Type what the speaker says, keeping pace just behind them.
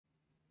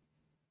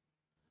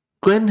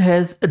Qwen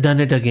has done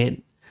it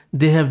again.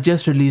 They have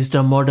just released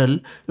a model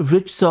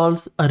which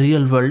solves a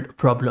real world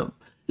problem.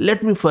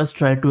 Let me first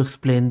try to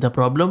explain the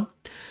problem.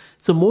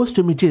 So most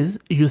images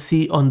you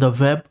see on the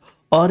web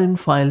or in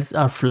files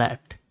are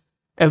flat.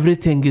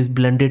 Everything is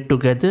blended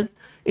together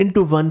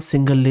into one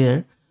single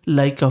layer,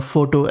 like a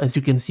photo as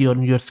you can see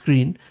on your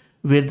screen,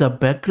 where the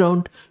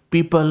background,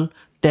 people,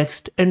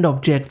 text and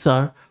objects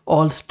are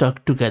all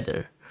stuck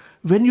together.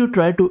 When you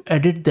try to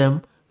edit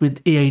them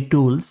with AI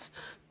tools,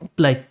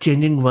 like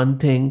changing one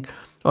thing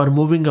or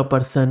moving a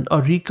person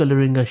or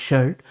recoloring a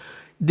shirt,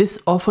 this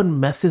often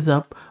messes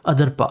up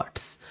other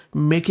parts,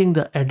 making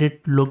the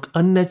edit look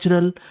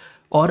unnatural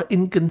or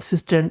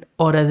inconsistent,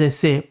 or as I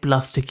say,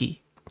 plasticky.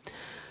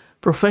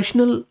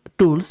 Professional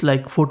tools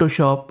like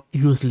Photoshop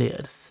use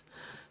layers,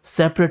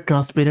 separate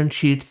transparent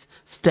sheets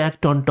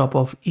stacked on top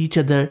of each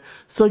other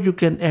so you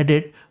can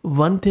edit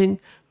one thing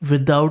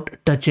without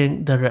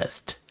touching the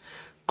rest.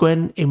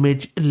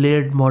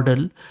 Qwen-Image-Layered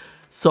model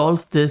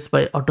solves this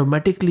by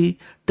automatically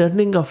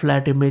turning a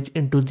flat image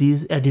into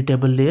these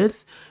editable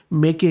layers,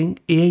 making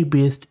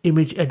AI-based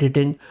image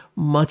editing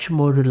much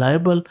more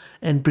reliable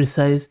and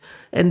precise,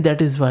 and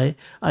that is why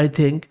I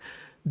think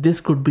this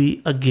could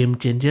be a game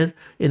changer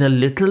in a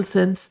literal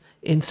sense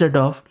instead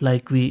of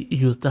like we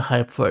use the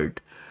hype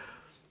word.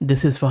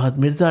 This is Fahad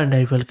Mirza and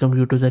I welcome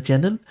you to the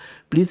channel.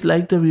 Please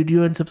like the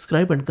video and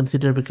subscribe and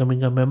consider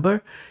becoming a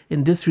member.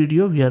 In this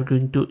video, we are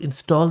going to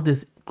install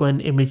this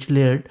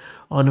Qwen-Image-Layered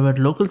on our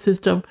local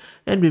system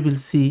and we will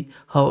see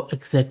how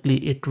exactly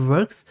it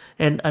works,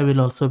 and I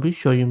will also be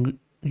showing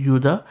you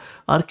the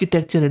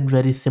architecture in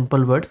very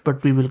simple words,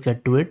 but we will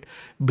get to it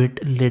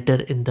bit later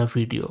in the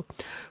video.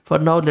 For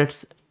now,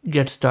 let's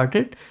get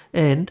started.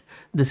 And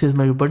this is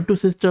my Ubuntu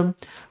system.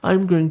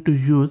 I'm going to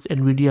use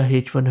NVIDIA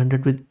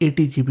H100 with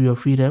 80 GB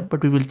of VRAM,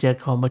 but we will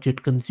check how much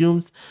it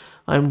consumes.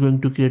 I'm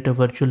going to create a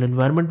virtual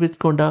environment with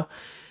Conda.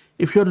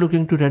 If you're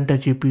looking to rent a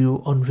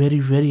GPU on very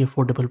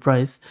affordable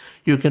price,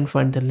 you can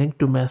find the link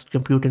to Massed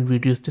Compute in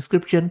video's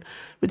description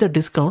with a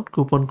discount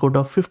coupon code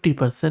of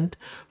 50%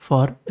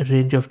 for a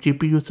range of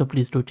GPUs, so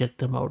please do check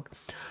them out.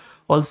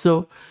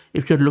 Also,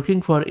 if you're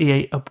looking for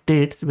AI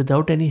updates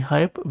without any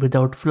hype,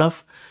 without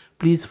fluff,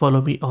 please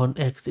follow me on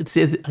X. It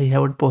says I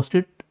haven't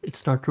posted.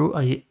 It's not true.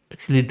 I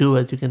actually do,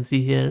 as you can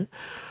see here,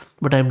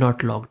 but I'm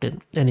not logged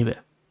in. Anyway,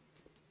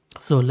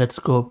 so let's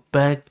go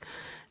back.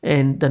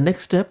 And the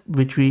next step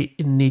which we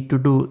need to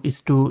do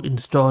is to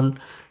install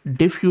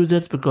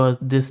diffusers, because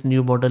this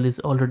new model is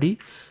already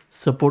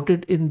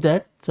supported in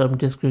that. So I'm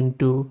just going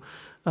to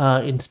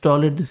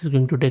install it. This is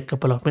going to take a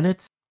couple of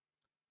minutes.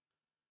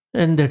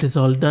 And that is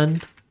all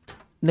done.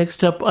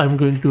 Next up, I'm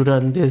going to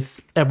run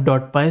this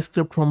app.py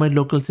script from my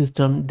local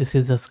system. This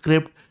is a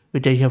script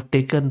which I have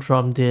taken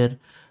from their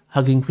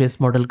Hugging Face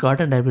model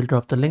card, and I will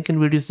drop the link in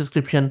video's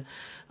description.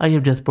 I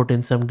have just put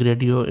in some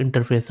Gradio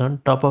interface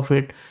on top of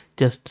it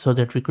just so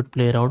that we could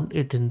play around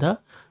it in the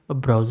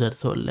browser.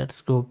 So let's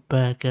go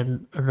back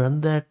and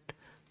run that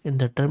in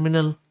the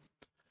terminal.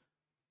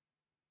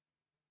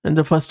 And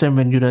the first time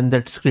when you run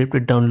that script,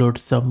 it downloads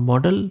some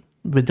model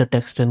with the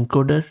text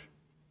encoder.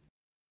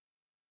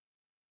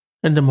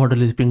 And the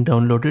model is being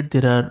downloaded.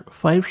 There are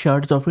 5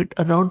 shards of it,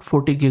 around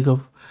 40 gig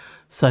of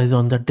size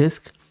on the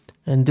disk.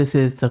 And this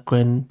is the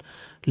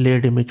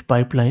Qwen-layered image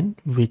pipeline,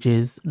 which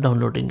is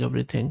downloading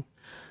everything.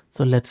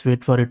 So let's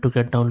wait for it to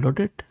get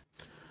downloaded.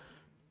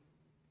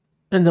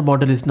 And the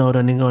model is now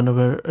running on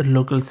our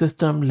local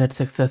system.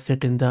 Let's access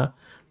it in the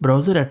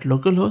browser at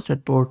localhost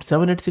at port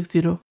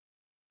 7860.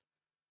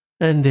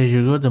 And there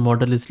you go, the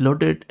model is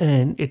loaded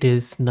and it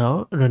is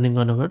now running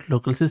on our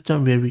local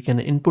system, where we can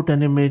input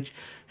an image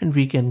and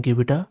we can give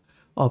it a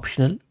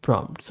optional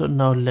prompt. So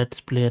now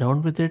let's play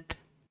around with it.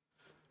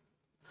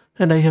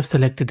 And I have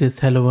selected this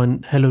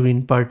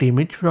Halloween party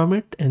image from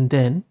it, and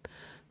then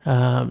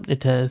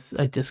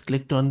I just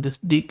clicked on this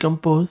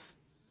decompose.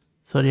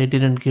 Sorry, I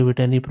didn't give it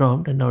any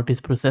prompt, and now it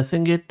is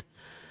processing it.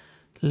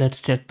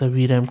 Let's check the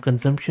VRAM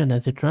consumption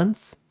as it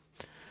runs.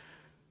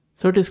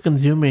 So it is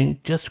consuming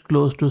just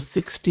close to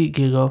 60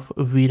 gig of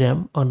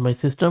VRAM on my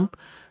system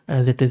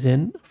as it is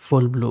in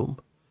full bloom.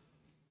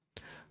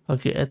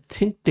 Okay, I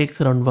think it takes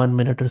around 1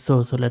 minute or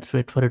so. So let's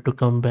wait for it to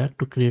come back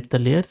to create the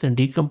layers and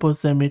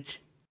decompose the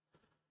image.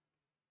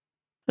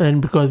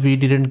 And because we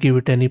didn't give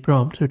it any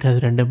prompt, so it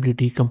has randomly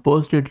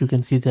decomposed it. You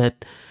can see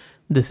that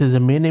this is the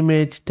main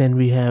image. Then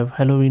we have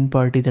Halloween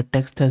party. The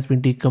text has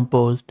been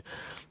decomposed.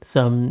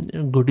 Some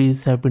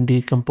goodies have been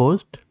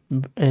decomposed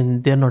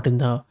and they're not in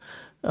the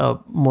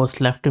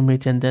most left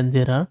image, and then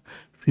there are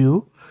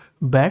few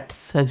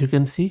bats, as you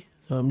can see.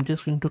 So I'm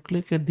just going to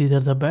click it. These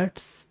are the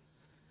bats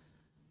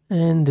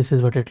and this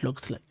is what it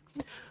looks like.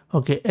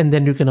 Okay, and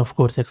then you can of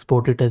course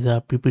export it as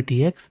a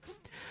PPTX.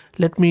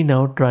 Let me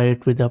now try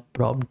it with a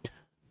prompt.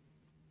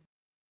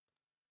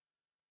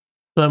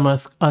 So I'm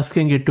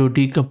asking it to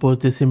decompose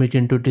this image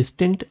into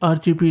distinct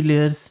RGB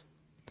layers,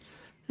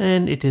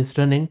 and it is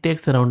running.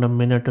 Takes around a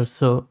minute or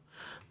so.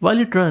 While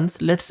it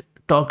runs, let's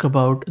talk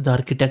about the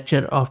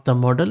architecture of the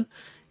model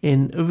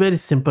in very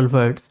simple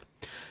words.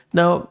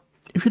 Now,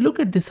 if you look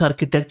at this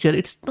architecture,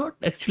 it's not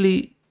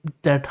actually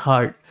that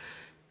hard.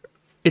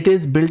 It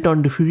is built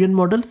on diffusion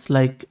models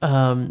like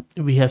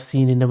we have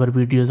seen in our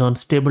videos on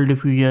stable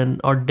diffusion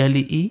or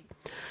DALI E,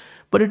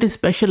 but it is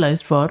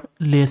specialized for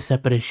layer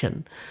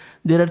separation.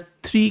 There are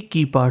three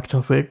key parts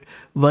of it.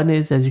 One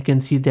is, as you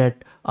can see,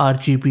 that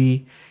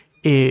RGBA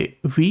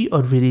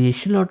or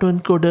variational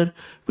autoencoder,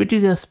 which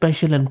is a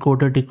special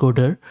encoder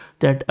decoder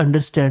that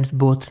understands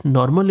both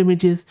normal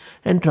images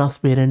and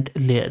transparent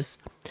layers.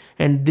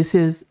 And this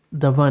is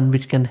the one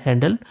which can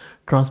handle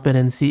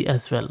transparency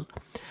as well.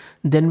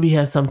 Then we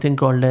have something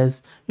called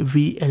as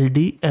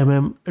VLD-MM-DIT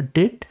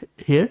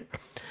here.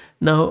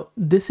 Now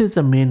this is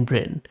the main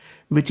brain,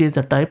 which is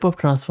a type of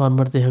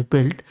transformer they have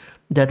built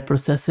that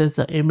processes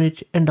the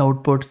image and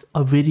outputs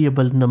a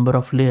variable number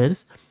of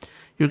layers.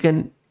 You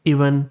can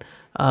even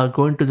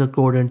go into the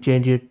code and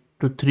change it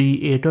to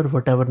 3, 8 or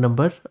whatever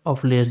number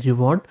of layers you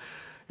want,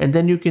 and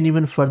then you can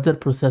even further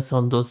process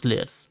on those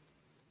layers.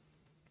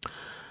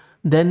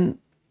 Then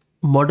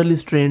model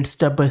is trained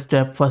step by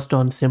step, first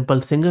on simple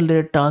single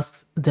layered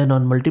tasks, then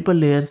on multiple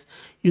layers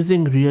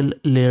using real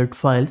layered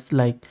files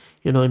like,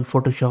 in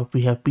Photoshop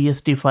we have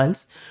PSD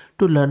files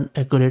to learn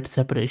accurate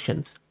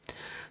separations.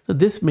 So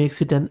this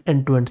makes it an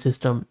end-to-end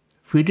system.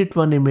 Feed it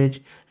one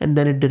image and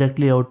then it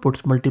directly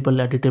outputs multiple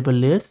editable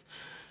layers,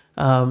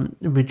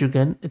 which you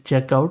can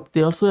check out.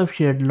 They also have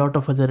shared a lot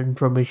of other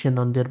information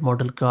on their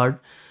model card.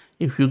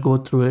 If you go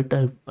through it,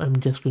 I'm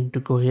just going to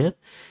go here.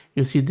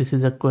 You see this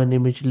is a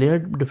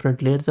Qwen-Image-Layered,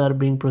 different layers are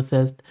being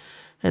processed,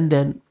 and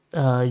then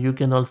you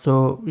can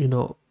also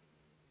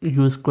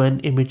use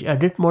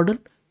Qwen-Image-Edit model.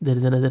 There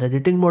is another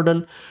editing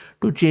model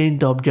to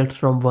change the objects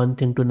from one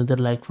thing to another,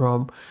 like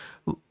from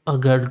a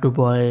girl to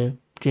boy,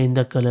 change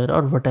the color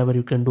or whatever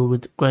you can do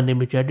with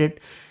Qwen-Image-Edit.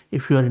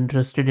 If you are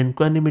interested in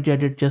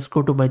Qwen-Image-Edit, just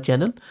go to my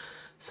channel,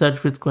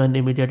 search with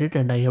Qwen-Image-Edit,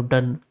 and I have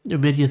done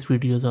various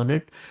videos on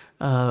it.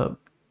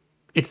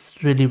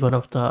 It's really one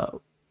of the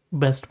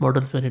best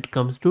models when it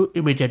comes to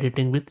image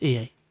editing with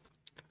AI.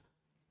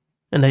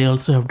 And I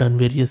also have done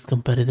various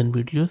comparison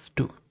videos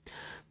too.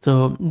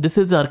 So this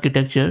is the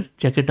architecture.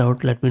 Check it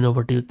out. Let me know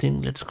what you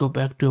think. Let's go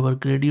back to our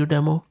Gradio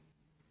demo.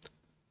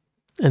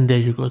 And there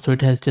you go. So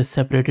it has just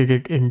separated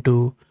it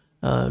into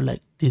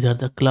like these are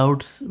the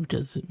clouds, which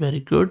is very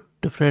good,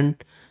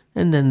 different.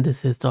 And then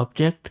this is the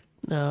object,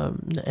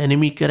 the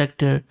enemy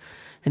character.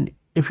 And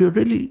if you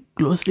really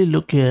closely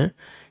look here,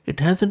 it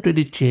hasn't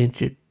really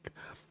changed it,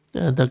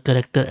 the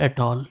character at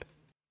all.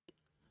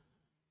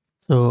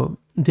 So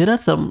there are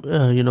some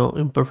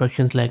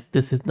imperfections, like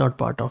this is not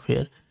part of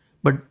here.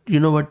 But you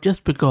know what,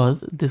 just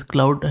because this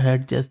cloud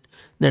had just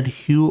that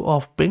hue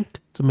of pink,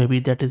 so maybe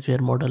that is where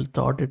model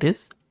thought it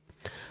is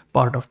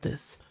part of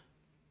this.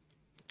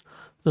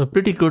 So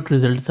pretty good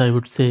results, I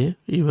would say.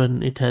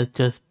 Even it has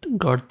just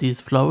got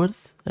these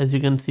flowers, as you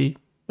can see,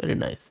 very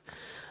nice.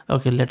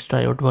 Okay, let's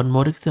try out one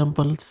more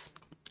examples.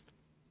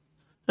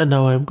 And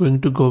now I'm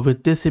going to go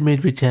with this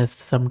image which has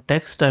some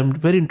text. I'm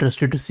very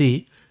interested to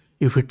see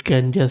if it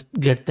can just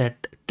get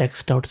that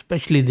text out,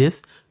 especially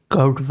this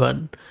curved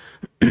one.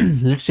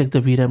 Let's check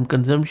the VRAM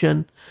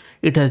consumption.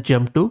 It has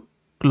jumped to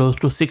close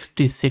to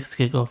 66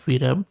 gig of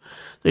VRAM.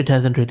 So it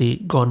hasn't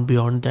really gone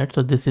beyond that.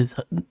 So this is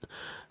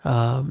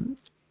the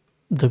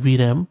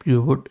VRAM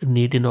you would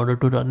need in order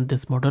to run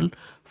this model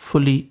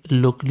fully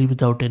locally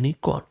without any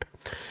quant.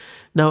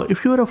 Now,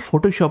 if you are a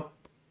Photoshop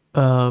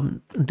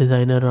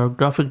designer or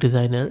graphic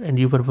designer and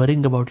you were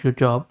worrying about your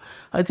job,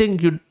 I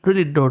think you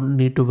really don't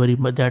need to worry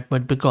that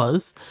much,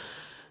 because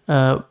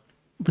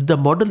with the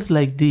models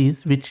like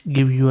these, which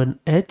give you an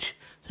edge,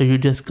 so you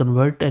just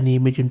convert any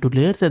image into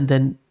layers and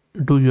then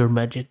do your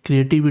magic.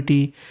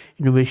 Creativity,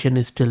 innovation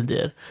is still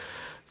there.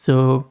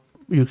 So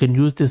you can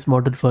use this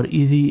model for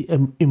easy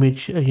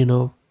image,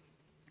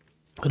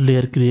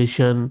 layer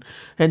creation,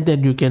 and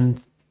then you can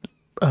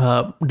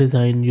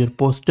design your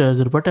posters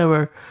or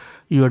whatever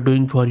you are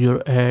doing for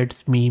your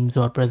ads, memes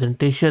or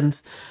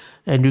presentations.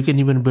 And you can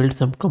even build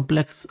some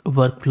complex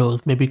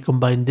workflows, maybe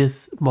combine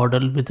this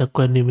model with a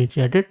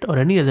Qwen-Image-Edit or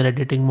any other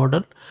editing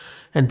model,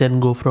 and then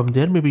go from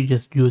there. Maybe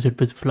just use it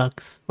with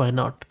Flux, why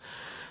not?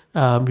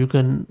 You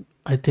can,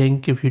 I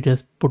think if you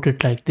just put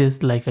it like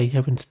this, like I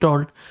have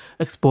installed,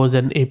 expose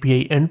an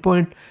API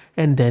endpoint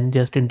and then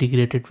just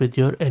integrate it with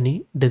your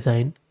any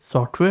design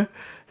software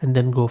and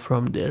then go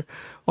from there.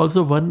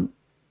 Also, one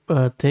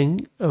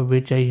thing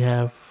which I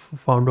have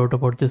found out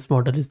about this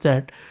model is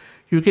that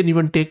you can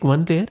even take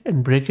one layer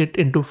and break it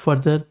into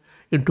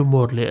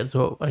more layers.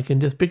 So I can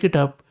just pick it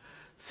up,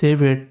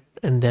 save it,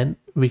 and then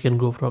we can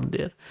go from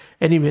there.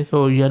 Anyway,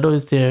 so yellow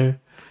is there.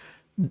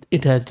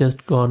 It has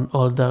just gone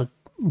all the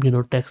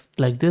text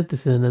like this.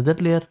 This is another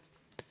layer,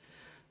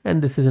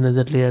 and this is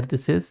another layer.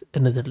 This is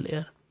another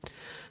layer.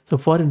 So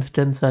for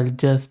instance, I'll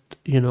just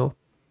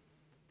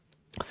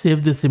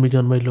save this image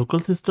on my local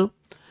system.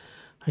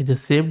 I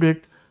just saved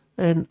it,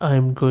 and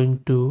I'm going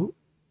to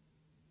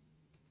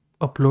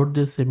upload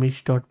this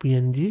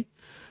image.png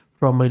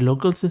from my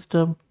local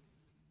system.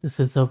 This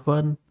is a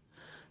one,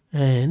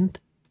 and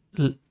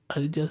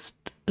I'll just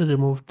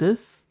remove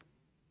this,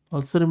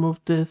 also remove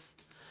this,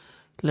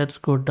 Let's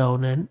go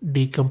down and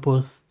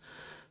decompose.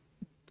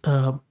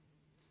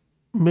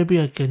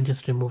 Maybe I can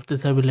just remove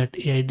this. I will let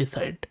AI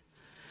decide.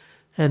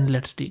 And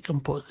let's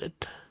decompose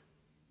it.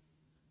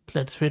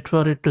 Let's wait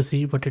for it to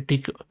see what it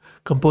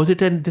decompose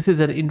it. And this is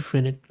an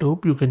infinite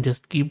loop. You can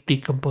just keep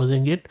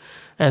decomposing it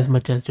as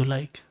much as you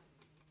like.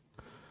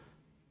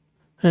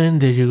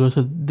 And there you go.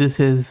 So this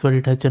is what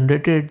it has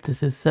generated.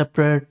 This is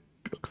separate,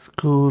 looks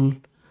cool.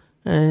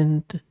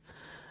 And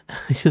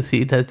you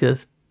see it has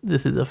just,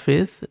 this is a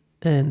face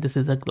and this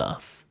is a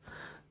glass.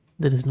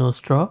 There is no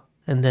straw.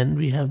 And then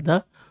we have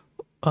the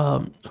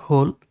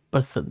whole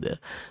person there.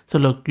 So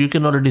look, you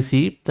can already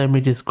see the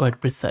image is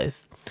quite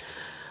precise.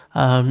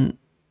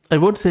 I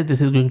won't say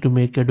this is going to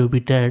make Adobe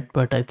dead,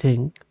 but I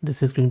think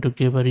this is going to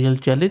give a real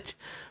challenge.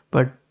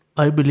 But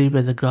I believe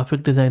as a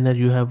graphic designer,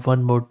 you have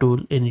one more tool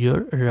in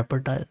your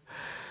repertoire.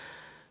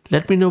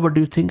 Let me know what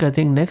do you think. I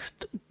think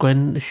next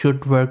Qwen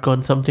should work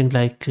on something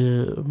like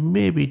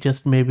maybe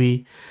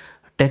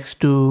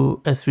text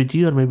to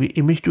SVG or maybe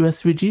image to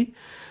SVG,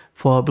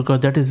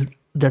 because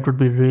that would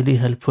be really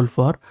helpful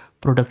for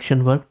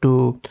production work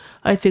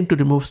I think to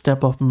remove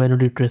step of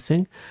manually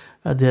tracing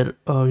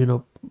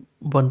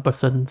one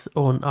person's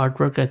own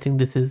artwork. I think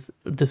this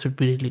would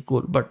be really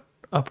cool, but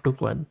up to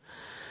Qwen.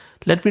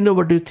 Let me know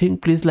what do you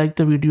think. Please like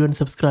the video and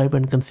subscribe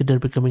and consider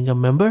becoming a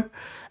member,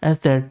 as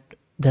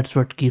that's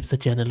what keeps the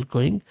channel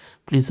going.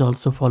 Please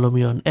also follow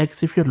me on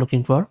X if you're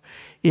looking for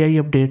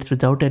AI updates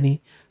without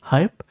any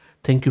hype.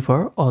 Thank you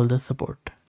for all the support.